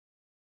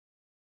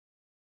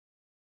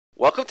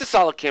Welcome to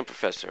SolidCAM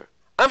Professor.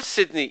 I'm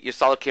Sydney, your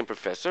SolidCAM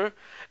Professor,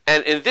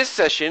 and in this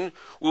session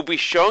we'll be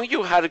showing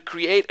you how to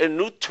create a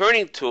new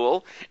turning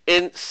tool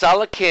in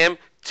SolidCAM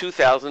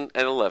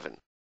 2011.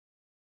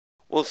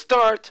 We'll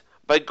start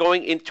by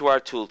going into our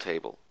tool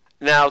table.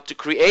 Now, to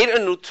create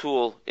a new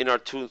tool in our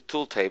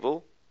tool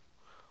table,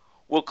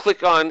 we'll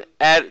click on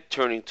Add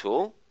Turning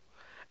Tool,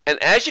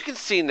 and as you can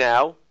see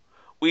now,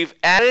 we've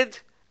added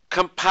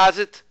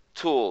composite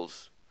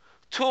tools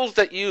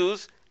that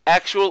use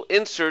actual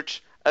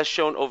inserts as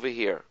shown over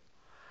here.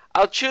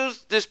 I'll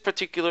choose this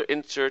particular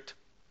insert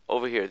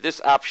over here,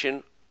 this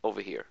option over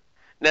here.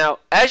 Now,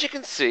 as you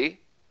can see,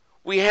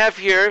 we have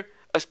here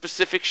a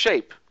specific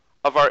shape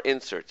of our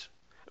insert.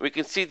 We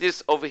can see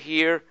this over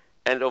here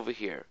and over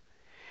here.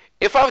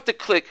 If I were to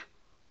click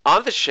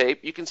on the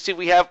shape, you can see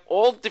we have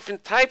all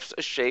different types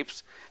of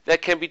shapes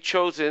that can be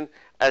chosen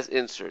as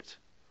inserts.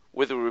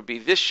 Whether it would be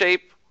this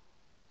shape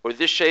or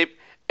this shape,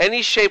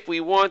 any shape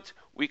we want,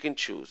 we can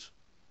choose.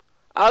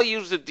 I'll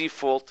use the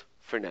default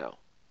for now.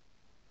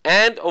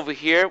 And over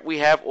here we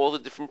have all the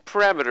different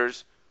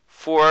parameters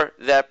for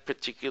that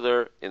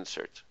particular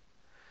insert.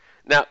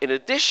 Now, in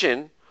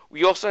addition,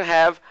 we also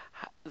have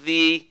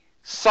the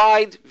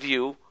side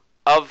view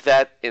of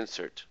that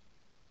insert.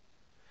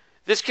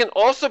 This can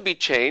also be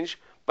changed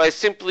by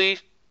simply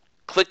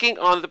clicking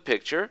on the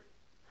picture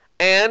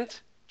and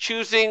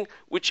choosing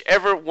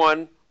whichever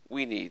one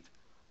we need.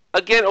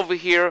 Again, over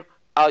here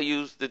I'll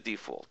use the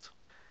default.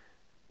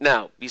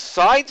 Now,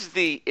 besides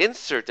the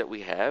insert that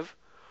we have,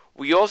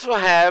 we also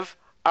have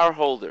our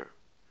holder.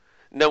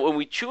 Now, when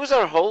we choose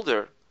our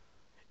holder,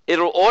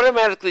 it'll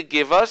automatically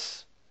give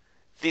us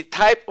the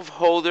type of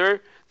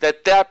holder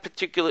that that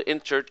particular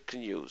insert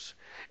can use.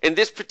 In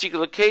this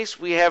particular case,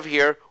 we have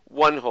here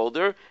one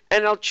holder,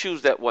 and I'll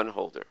choose that one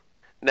holder.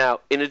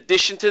 Now, in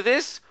addition to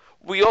this,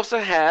 we also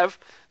have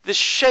the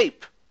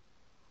shape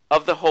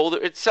of the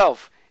holder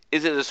itself.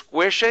 Is it a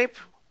square shape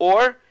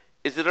or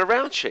is it a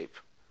round shape?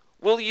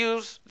 We'll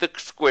use the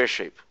square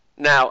shape.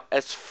 Now,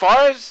 as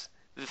far as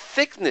the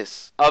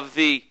thickness of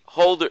the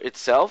holder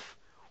itself,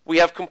 we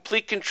have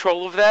complete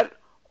control of that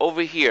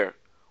over here.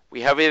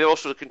 We have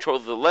also the control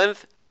of the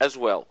length as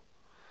well.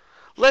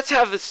 Let's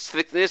have this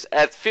thickness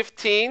at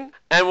 15,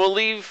 and we'll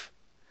leave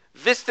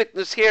this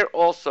thickness here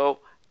also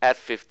at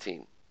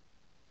 15.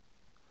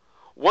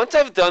 Once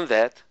I've done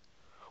that,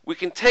 we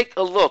can take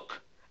a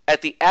look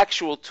at the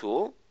actual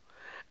tool,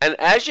 and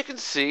as you can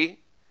see,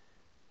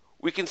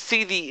 we can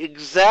see the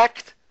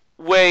exact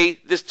way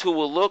this tool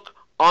will look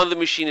on the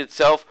machine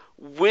itself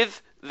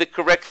with the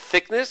correct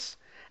thickness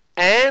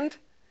and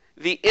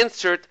the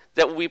insert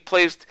that will be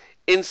placed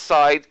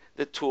inside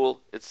the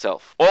tool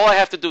itself. All I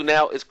have to do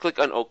now is click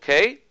on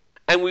OK,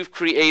 and we've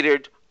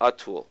created our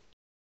tool.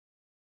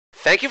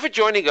 Thank you for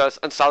joining us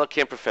on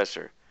SolidCAM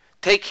Professor.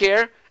 Take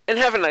care and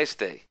have a nice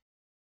day.